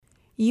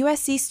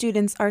USC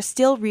students are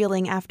still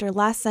reeling after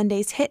last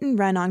Sunday's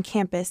hit-and-run on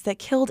campus that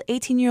killed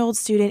 18-year-old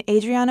student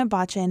Adrianna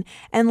Bachan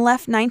and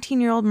left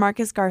 19-year-old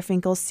Marcus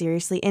Garfinkel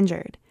seriously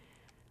injured.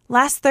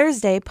 Last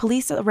Thursday,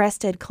 police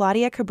arrested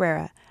Claudia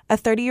Cabrera, a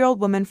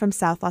 30-year-old woman from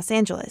South Los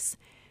Angeles.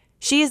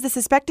 She is the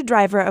suspected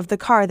driver of the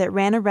car that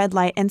ran a red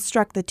light and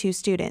struck the two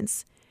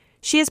students.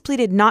 She has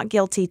pleaded not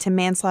guilty to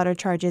manslaughter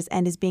charges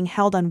and is being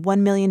held on $1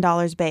 million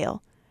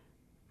bail.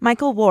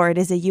 Michael Ward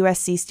is a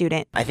USC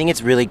student. I think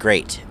it's really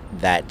great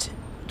that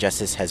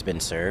justice has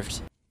been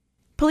served.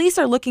 Police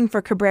are looking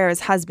for Cabrera's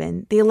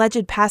husband, the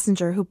alleged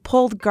passenger who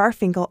pulled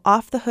Garfinkel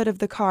off the hood of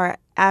the car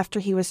after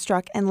he was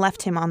struck and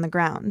left him on the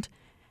ground.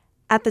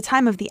 At the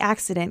time of the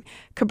accident,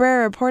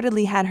 Cabrera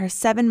reportedly had her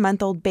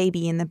 7-month-old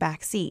baby in the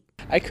back seat.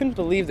 I couldn't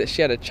believe that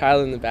she had a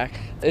child in the back.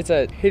 It's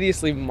a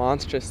hideously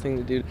monstrous thing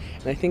to do.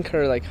 And I think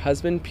her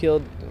husband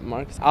peeled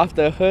Marcus off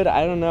the hood.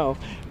 I don't know.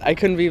 I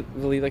couldn't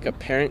believe a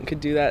parent could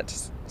do that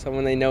to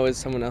someone they know is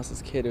someone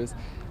else's kid. It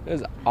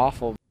was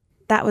awful.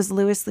 That was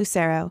Louis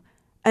Lucero,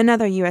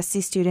 another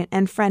USC student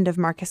and friend of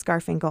Marcus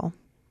Garfinkel.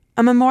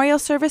 A memorial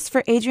service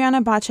for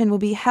Adrianna Bachan will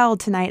be held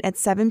tonight at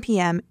 7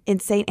 p.m. in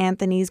St.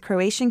 Anthony's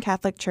Croatian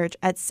Catholic Church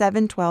at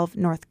 712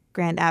 North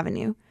Grand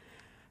Avenue.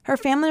 Her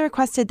family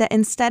requested that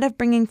instead of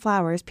bringing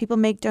flowers, people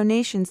make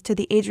donations to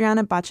the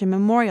Adrianna Bachan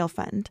Memorial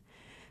Fund.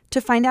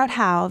 To find out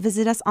how,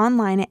 visit us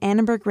online at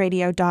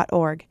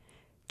annenbergradio.org.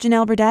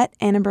 Janelle Burdett,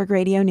 Annenberg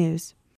Radio News.